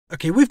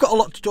Okay, we've got a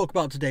lot to talk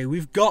about today.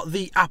 We've got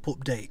the app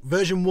update,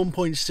 version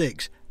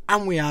 1.6,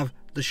 and we have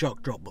the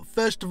shock drop. But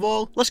first of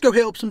all, let's go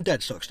hit up some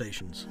dead stock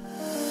stations.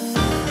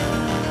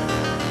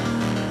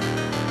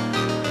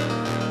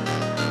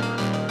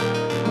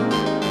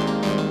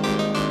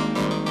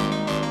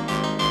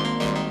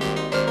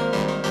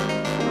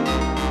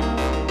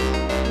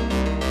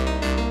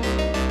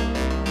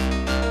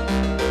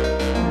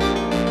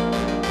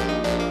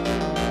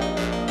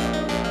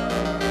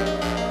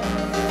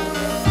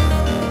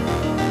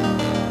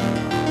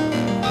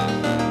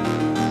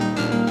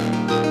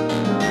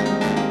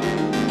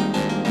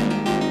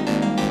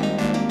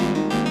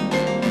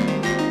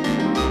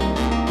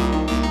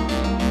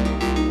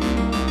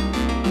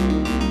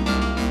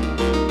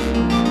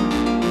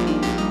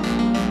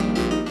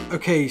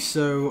 Okay,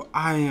 so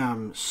I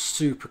am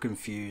super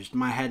confused.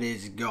 My head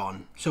is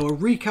gone. So a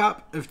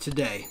recap of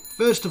today.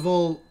 First of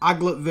all,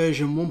 Aglet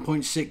version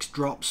 1.6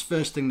 drops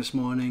first thing this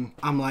morning.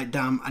 I'm like,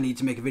 damn, I need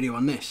to make a video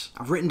on this.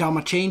 I've written down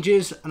my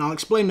changes and I'll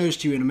explain those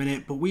to you in a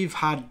minute, but we've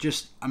had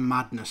just a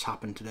madness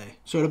happen today.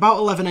 So at about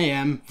 11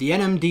 AM, the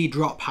NMD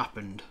drop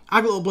happened.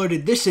 Aglet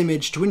uploaded this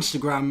image to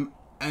Instagram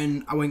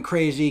and I went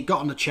crazy, got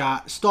on the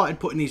chat, started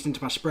putting these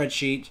into my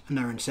spreadsheet, and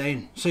they're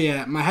insane. So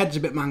yeah, my head's a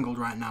bit mangled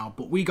right now,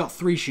 but we got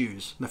 3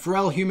 shoes. The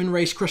PHARRELL Human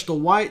Race Crystal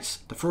Whites,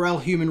 the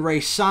PHARRELL Human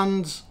Race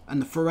Sands,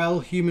 and the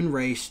PHARRELL Human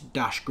Race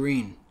Dash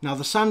Green. Now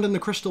the Sand and the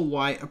Crystal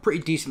White are pretty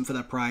decent for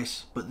their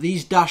price, but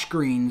these Dash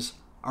Greens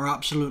are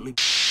absolutely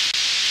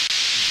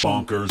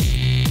bonkers.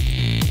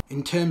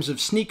 In terms of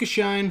sneaker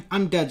shine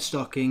and dead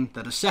stocking,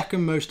 they're the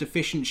second most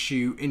efficient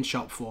shoe in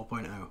Shop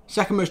 4.0.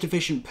 Second most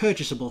efficient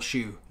purchasable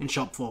shoe in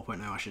Shop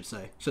 4.0, I should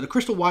say. So the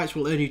Crystal Whites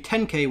will earn you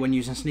 10k when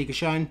using sneaker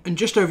shine, and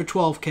just over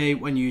 12k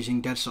when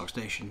using dead stock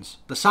stations.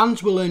 The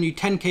Sands will earn you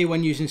 10k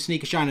when using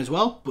sneaker shine as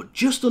well, but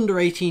just under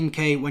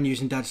 18k when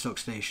using dead stock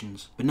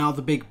stations. But now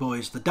the big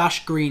boys, the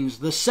Dash Greens,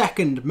 the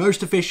second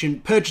most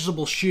efficient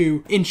purchasable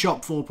shoe in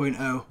Shop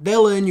 4.0.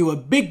 They'll earn you a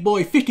big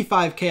boy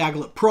 55k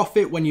Aglet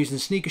profit when using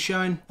sneaker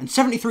shine, and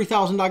 73,000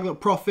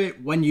 Aglet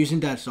profit when using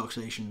dead stock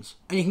stations.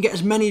 And you can get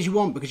as many as you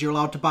want because you're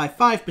allowed to buy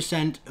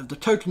 5% of the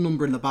total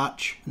number in the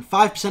batch, and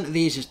 5% of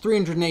these is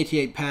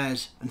 388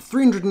 pairs, and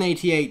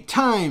 388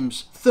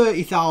 times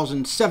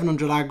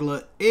 30,700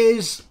 Aglet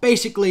is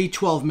basically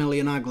 12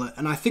 million Aglet,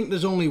 and I think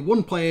there's only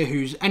one player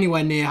who's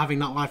anywhere near having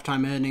that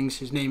lifetime earnings.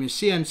 His name is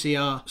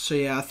CNCR, so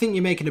yeah, I think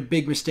you're making a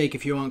big mistake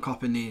if you aren't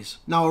copping these.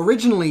 Now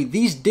originally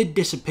these did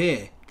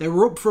disappear. They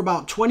were up for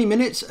about 20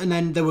 minutes and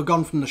then they were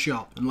gone from the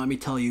shop. And let me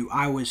tell you,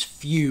 I was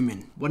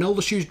fuming. When all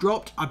the shoes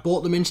dropped, I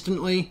bought them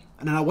instantly,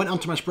 and then I went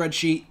onto my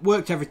spreadsheet,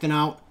 worked everything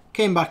out,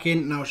 came back in,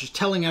 and I was just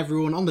telling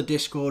everyone on the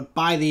Discord,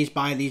 buy these,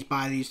 buy these,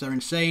 buy these, they're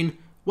insane.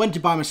 Went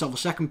to buy myself a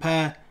second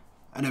pair,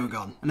 and they were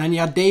gone. And then you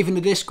had Dave in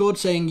the Discord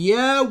saying,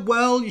 yeah,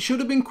 well, you should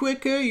have been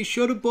quicker, you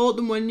should have bought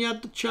them when you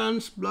had the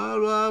chance, blah,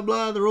 blah,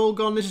 blah, they're all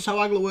gone, this is how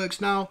Aglet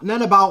works now. And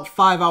then about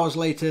 5 hours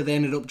later, they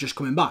ended up just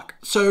coming back.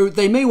 So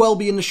they may well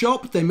be in the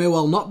shop, they may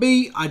well not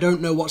be, I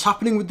don't know what's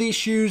happening with these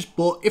shoes,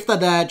 but if they're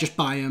there, just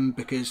buy them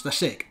because they're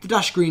sick. The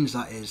Dash Greens,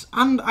 that is,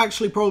 and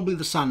actually probably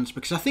the Sands,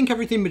 because I think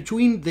everything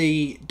between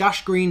the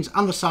Dash Greens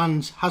and the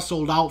Sands has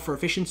sold out for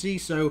efficiency,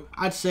 so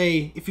I'd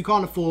say if you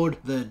can't afford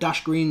the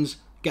Dash Greens,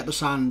 get the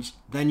Sands,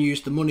 then use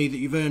the money that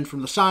you've earned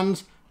from the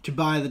Sands to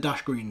buy the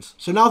Dash Greens.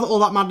 So now that all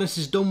that madness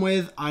is done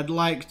with, I'd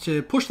like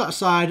to push that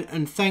aside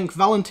and thank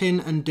Valentin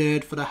and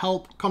Derd for the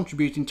help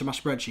contributing to my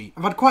spreadsheet.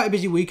 I've had quite a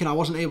busy week and I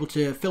wasn't able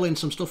to fill in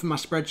some stuff in my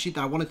spreadsheet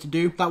that I wanted to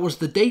do. That was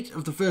the date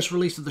of the first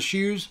release of the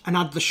shoes, and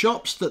add the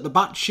shops that the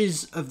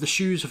batches of the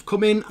shoes have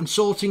come in, and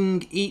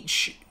sorting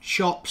each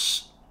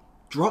shop's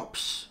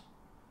drops.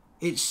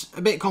 It's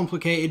a bit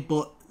complicated,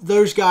 but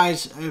those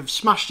guys have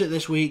smashed it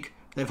this week.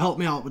 They've helped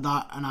me out with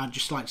that, and I'd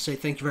just like to say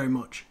thank you very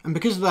much. And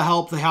because of their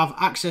help, they have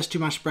access to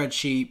my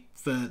spreadsheet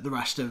for the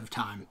rest of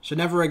time. So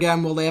never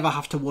again will they ever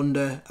have to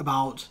wonder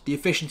about the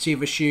efficiency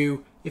of a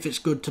shoe, if it's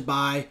good to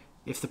buy,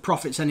 if the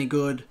profit's any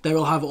good. They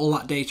will have all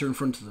that data in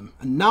front of them.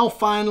 And now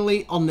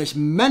finally, on this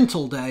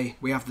mental day,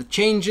 we have the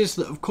changes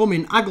that have come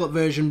in Aglet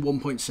version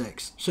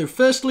 1.6. So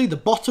firstly, the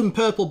bottom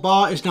purple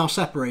bar is now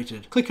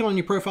separated. Clicking on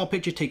your profile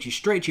picture takes you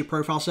straight to your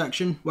profile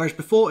section, whereas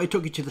before it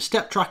took you to the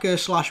step tracker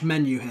 /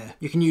 menu here.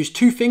 You can use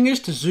 2 fingers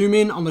to zoom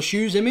in on the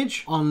shoes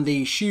image on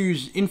the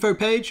shoes info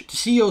page. To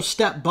see your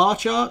step bar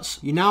charts,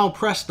 you now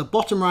press the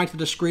bottom right of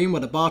the screen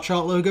where the bar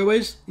chart logo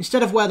is,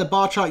 instead of where the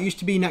bar chart used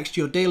to be next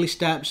to your daily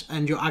steps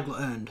and your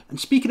Aglet earned. And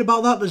speaking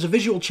about that, there's a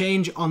visual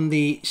change on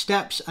the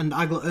steps and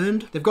Aglet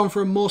earned. They've gone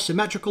for a more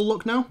symmetrical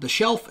look now. The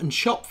shelf and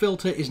shop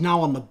filter is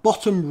now on the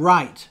bottom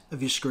right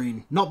of your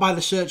screen, not by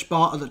the search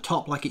bar at the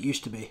top like it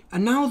used to be.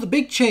 And now the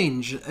big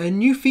change, a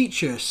new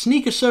feature,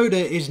 Sneaker Soda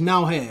is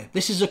now here.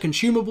 This is a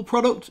consumable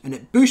product and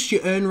it boosts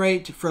your earn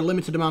rate for a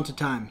limited amount of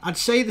time. I'd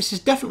say this is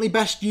definitely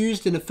best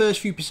used in the first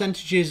few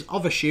percentages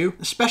of a shoe,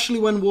 especially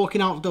when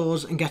walking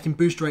outdoors and getting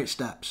boost rate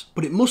steps.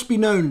 But it must be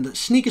known that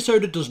Sneaker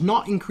Soda does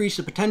not increase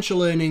the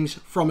potential earnings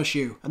from from a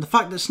shoe. And the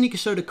fact that sneaker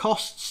soda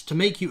costs to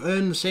make you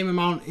earn the same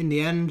amount in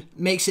the end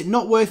makes it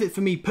not worth it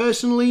for me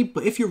personally,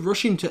 but if you're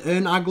rushing to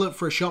earn Aglet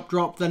for a shop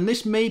drop, then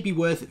this may be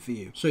worth it for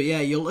you. So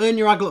yeah, you'll earn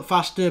your Aglet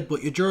faster,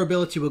 but your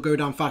durability will go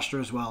down faster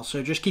as well,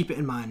 so just keep it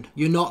in mind.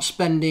 You're not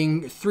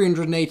spending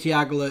 380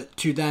 Aglet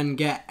to then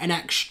get an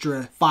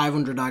extra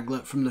 500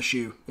 Aglet from the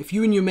shoe. If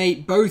you and your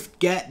mate both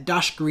get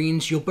dash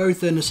greens, you'll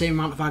both earn the same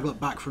amount of Aglet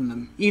back from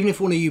them, even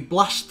if one of you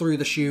blasts through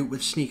the shoe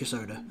with sneaker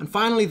soda. And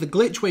finally, the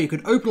glitch where you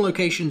could open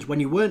locations when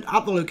you weren't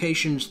at the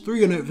locations through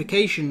your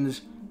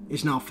notifications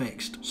is now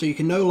fixed. So you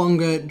can no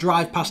longer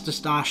drive past the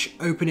stash,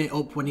 open it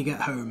up when you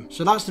get home.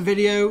 So that's the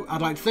video.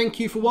 I'd like to thank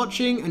you for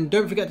watching, and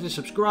don't forget to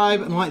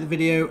subscribe and like the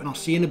video, and I'll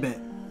see you in a bit.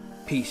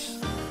 Peace.